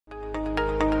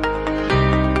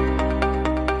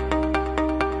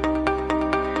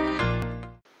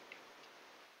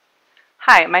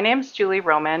Hi, my name is Julie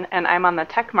Roman, and I'm on the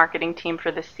tech marketing team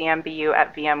for the CMBU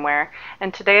at VMware,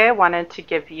 and today I wanted to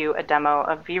give you a demo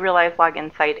of vRealize Log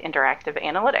Insight Interactive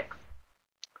Analytics.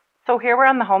 So here we're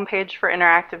on the home page for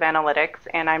Interactive Analytics,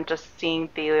 and I'm just seeing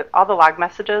all the log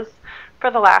messages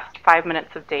for the last 5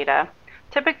 minutes of data.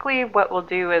 Typically, what we'll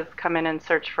do is come in and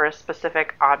search for a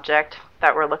specific object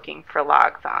that we're looking for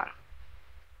logs on.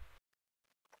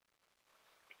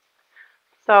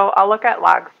 So I'll look at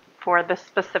logs for this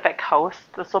specific host.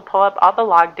 This will pull up all the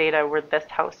log data where this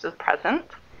host is present.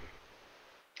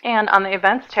 And on the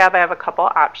Events tab, I have a couple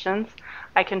options.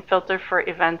 I can filter for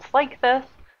events like this,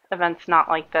 events not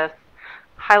like this,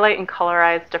 highlight and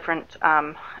colorize different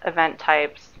event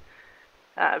types,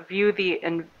 view the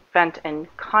event in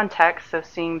context, so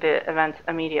seeing the events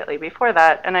immediately before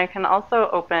that, and I can also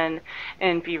open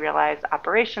in vRealize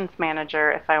Operations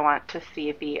Manager if I want to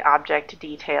see the object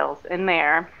details in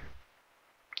there,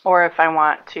 or if I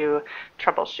want to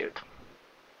troubleshoot.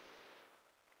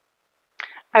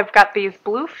 I've got these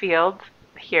blue fields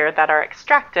here that are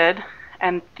extracted,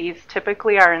 and these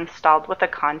typically are installed with a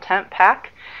content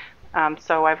pack.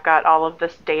 So I've got all of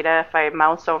this data. If I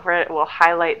mouse over it, it will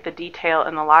highlight the detail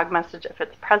in the log message if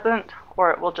it's present,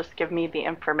 or it will just give me the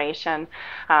information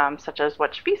such as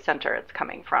which vCenter it's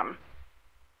coming from.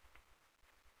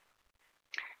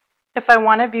 If I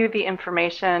want to view the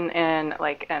information in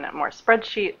a more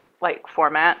spreadsheet-like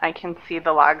format, I can see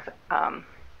the logs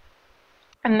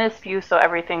in this view, so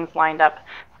everything's lined up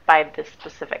by the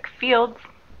specific fields.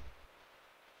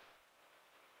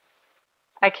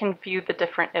 I can view the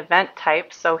different event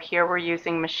types. So here we're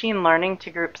using machine learning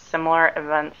to group similar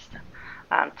events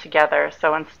together.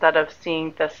 So instead of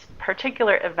seeing this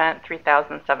particular event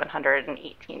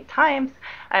 3,718 times,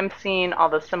 I'm seeing all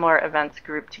the similar events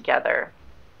grouped together.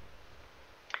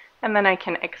 And then I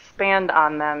can expand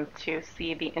on them to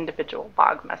see the individual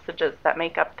log messages that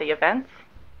make up the events.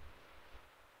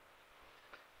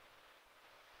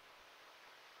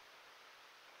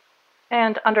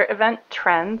 And under event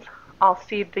trends, I'll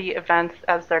see the events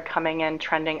as they're coming in,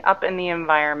 trending up in the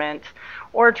environment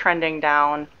or trending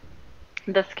down.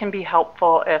 This can be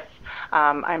helpful if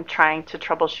I'm trying to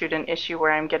troubleshoot an issue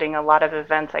where I'm getting a lot of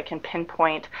events. I can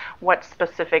pinpoint what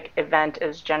specific event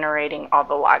is generating all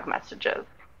the log messages.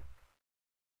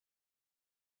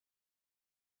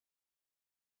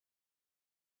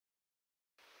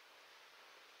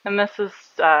 And this is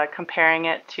comparing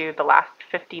it to the last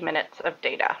 50 minutes of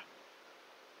data.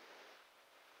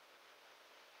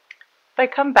 If I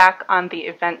come back on the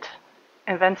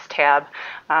Events tab,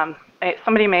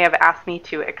 somebody may have asked me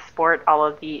to export all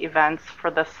of the events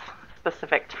for this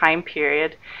specific time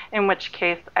period, in which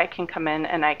case I can come in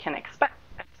and I can export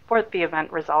the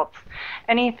event results.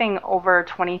 Anything over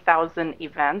 20,000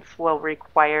 events will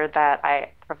require that I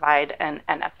provide an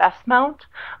NFS mount.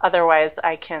 Otherwise,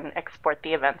 I can export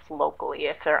the events locally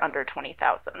if they're under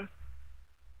 20,000. I'm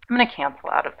going to cancel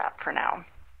out of that for now.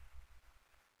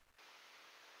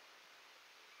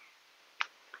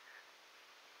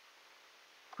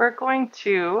 We're going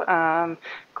to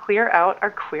clear out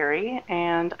our query,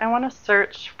 and I want to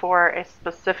search for a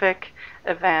specific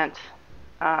event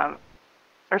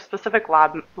or specific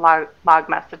log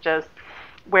messages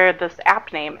where this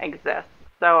app name exists.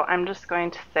 So I'm just going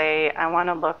to say I want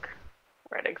to look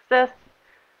where it exists.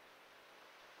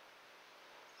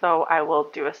 So I will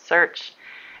do a search,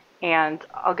 and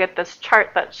I'll get this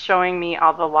chart that's showing me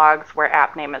all the logs where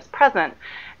app name is present.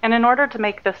 And in order to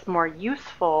make this more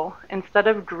useful, instead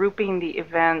of grouping the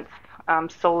events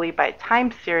solely by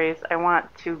time series, I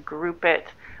want to group it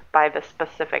by the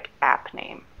specific app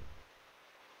name.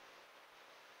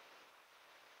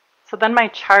 So then my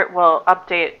chart will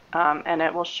update and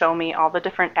it will show me all the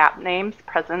different app names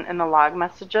present in the log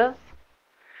messages.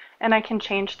 And I can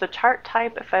change the chart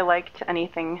type if I like to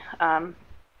anything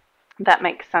that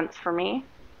makes sense for me.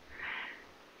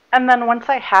 And then once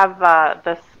I have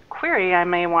this query, I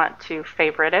may want to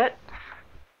favorite it.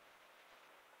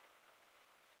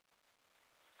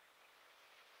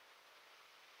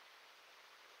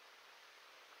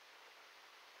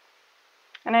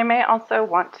 And I may also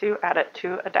want to add it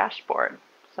to a dashboard.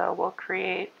 So we'll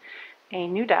create a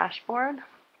new dashboard.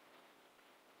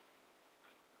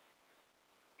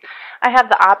 I have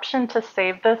the option to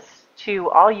save this to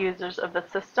all users of the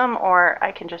system, or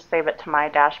I can just save it to my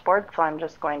dashboard. So I'm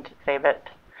just going to save it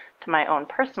to my own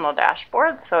personal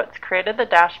dashboard. So it's created the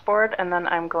dashboard, and then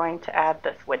I'm going to add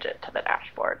this widget to the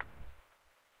dashboard.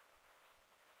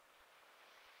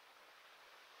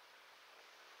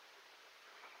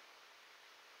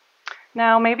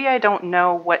 Now maybe I don't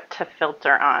know what to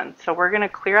filter on, so we're going to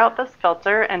clear out this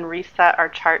filter and reset our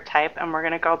chart type, and we're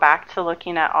going to go back to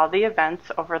looking at all the events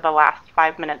over the last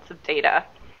 5 minutes of data.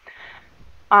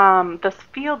 This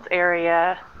fields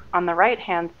area on the right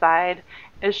hand side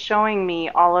is showing me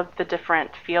all of the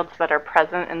different fields that are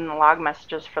present in the log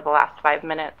messages for the last 5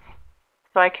 minutes.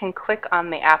 So I can click on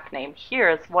the app name here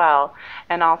as well,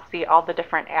 and I'll see all the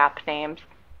different app names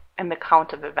and the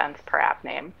count of events per app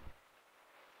name.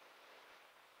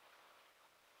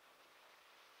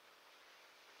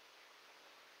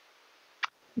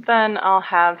 Then I'll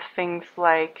have things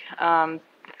like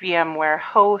VMware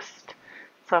host.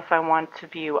 So if I want to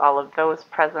view all of those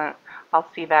present, I'll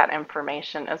see that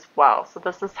information as well. So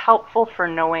this is helpful for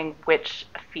knowing which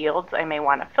fields I may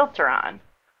want to filter on.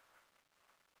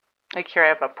 Like here I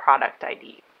have a product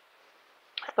ID.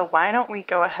 So why don't we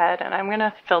go ahead and I'm going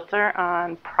to filter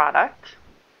on product.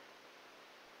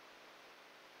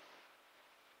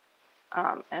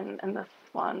 And in this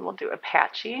one we'll do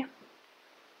Apache.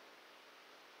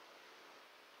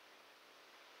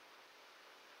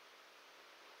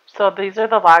 So these are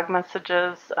the log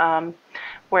messages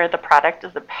where the product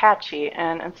is Apache,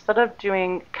 and instead of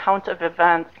doing count of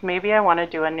events, maybe I want to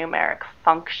do a numeric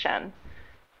function.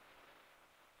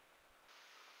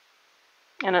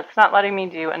 And it's not letting me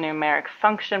do a numeric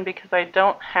function because I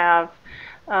don't have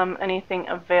anything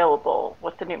available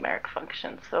with the numeric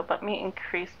function. So let me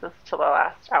increase this to the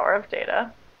last hour of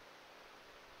data.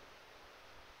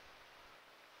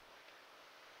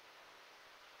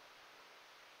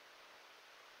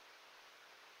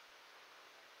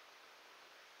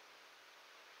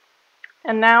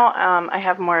 And now I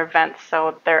have more events,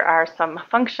 so there are some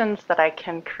functions that I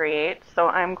can create. So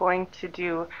I'm going to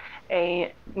do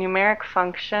a numeric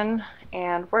function,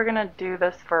 and we're going to do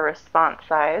this for response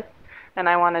size. And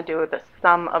I want to do the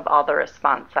sum of all the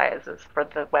response sizes for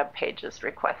the web pages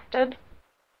requested.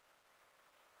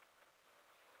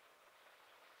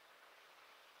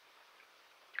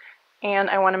 And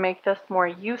I want to make this more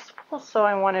useful, so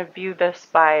I want to view this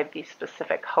by the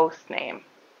specific host name.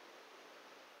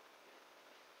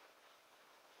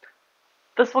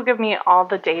 This will give me all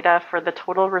the data for the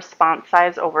total response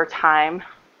size over time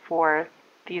for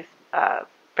these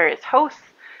various hosts.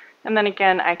 And then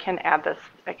again, I can add this,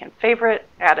 I can favorite,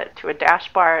 add it to a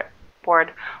dashboard,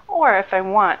 or if I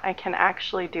want, I can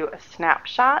actually do a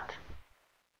snapshot.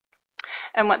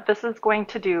 And what this is going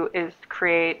to do is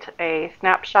create a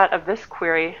snapshot of this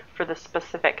query for the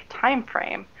specific time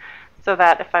frame, so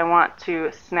that if I want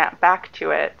to snap back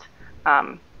to it,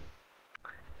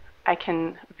 I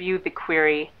can view the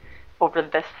query over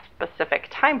this specific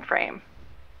time frame.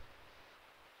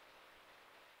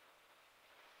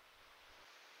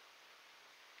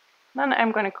 Then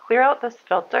I'm going to clear out this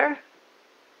filter,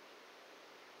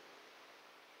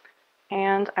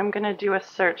 and I'm going to do a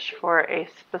search for a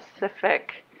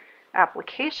specific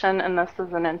application, and this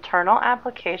is an internal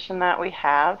application that we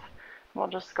have. We'll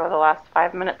just go the last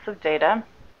 5 minutes of data.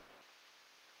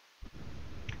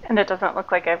 And it doesn't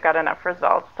look like I've got enough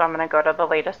results, so I'm going to go to the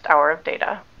latest hour of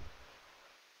data.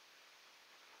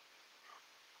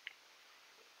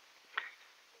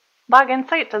 Log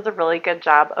Insight does a really good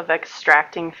job of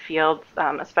extracting fields,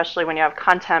 especially when you have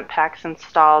content packs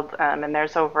installed, and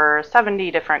there's over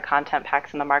 70 different content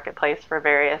packs in the marketplace for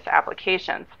various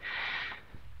applications.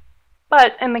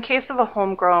 But in the case of a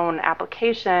homegrown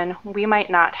application, we might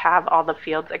not have all the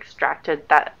fields extracted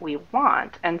that we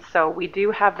want. And so we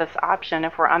do have this option.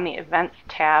 If we're on the Events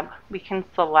tab, we can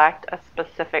select a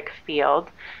specific field.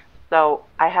 So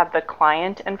I have the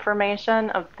client information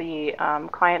of the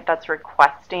client that's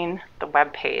requesting the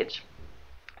web page.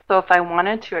 So if I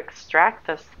wanted to extract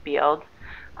this field,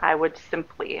 I would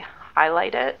simply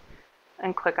highlight it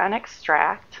and click on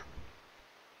Extract.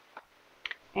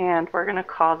 And we're going to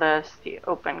call this the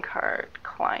OpenCard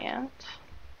client.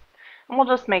 And we'll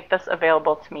just make this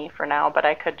available to me for now, but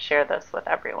I could share this with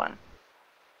everyone.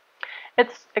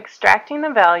 It's extracting the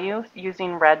value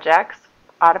using regex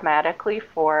automatically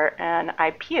for an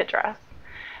IP address.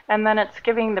 And then it's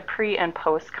giving the pre and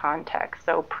post context.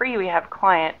 So pre we have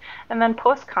client, and then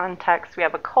post context we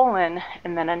have a colon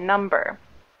and then a number.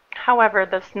 However,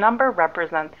 this number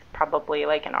represents probably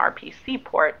like an RPC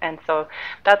port, and so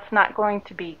that's not going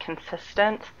to be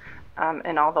consistent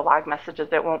in all the log messages.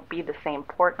 It won't be the same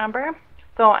port number.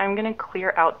 So I'm going to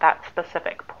clear out that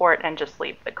specific port and just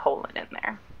leave the colon in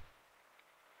there.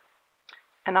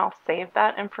 And I'll save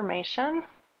that information.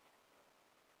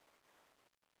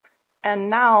 And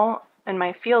now in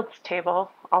my fields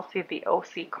table, I'll see the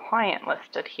OC client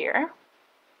listed here.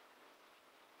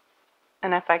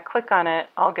 And if I click on it,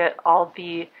 I'll get all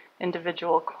the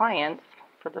individual clients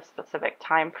for the specific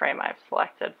time frame I've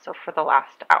selected, so for the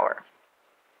last hour.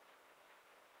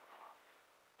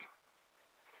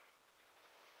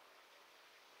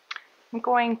 I'm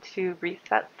going to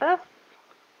reset this,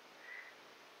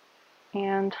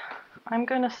 and I'm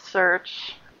going to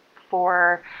search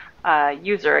for a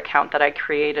user account that I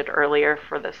created earlier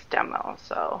for this demo.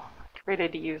 So I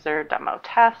created a user demo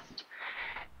test,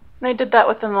 and I did that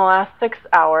within the last 6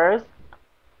 hours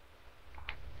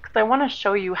because I want to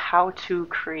show you how to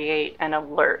create an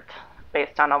alert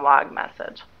based on a log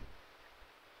message.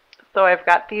 So I've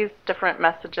got these different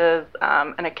messages.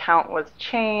 An account was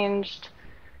changed,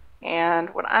 and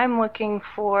what I'm looking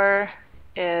for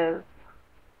is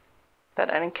that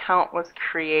an account was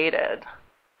created.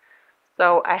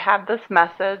 So I have this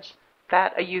message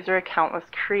that a user account was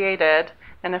created,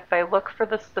 and if I look for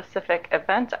the specific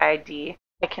event ID,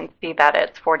 I can see that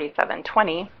it's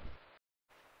 4720.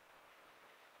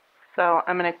 So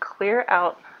I'm going to clear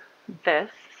out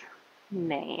this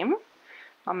name.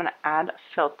 I'm going to add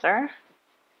a filter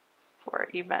for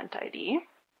event ID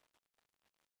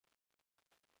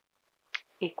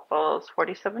equals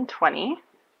 4720.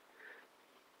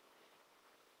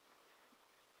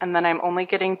 And then I'm only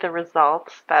getting the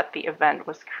results that the event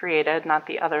was created, not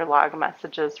the other log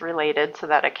messages related to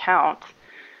that account.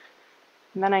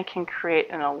 And then I can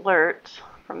create an alert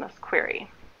from this query.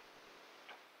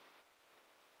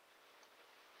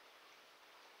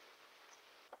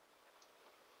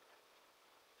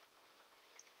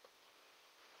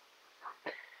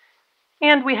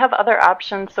 And we have other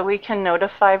options, so we can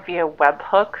notify via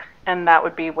webhook, and that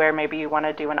would be where maybe you want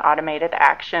to do an automated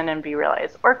action in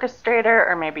vRealize Orchestrator,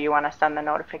 or maybe you want to send the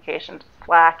notification to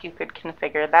Slack. You could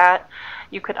configure that.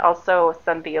 You could also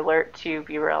send the alert to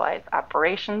vRealize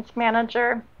Operations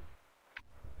Manager.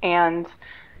 And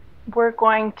we're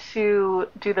going to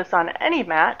do this on any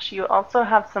match. You also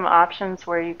have some options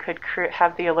where you could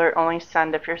have the alert only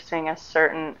send if you're seeing a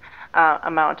certain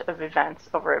amount of events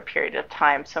over a period of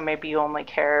time. So maybe you only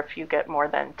care if you get more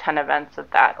than 10 events of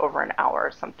that over an hour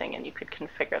or something, and you could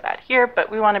configure that here,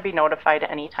 but we want to be notified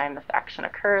anytime this action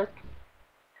occurs.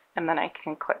 And then I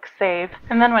can click save,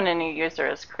 and then when a new user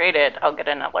is created, I'll get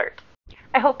an alert.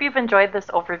 I hope you've enjoyed this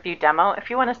overview demo. If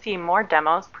you want to see more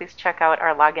demos, please check out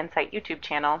our Log Insight YouTube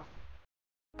channel.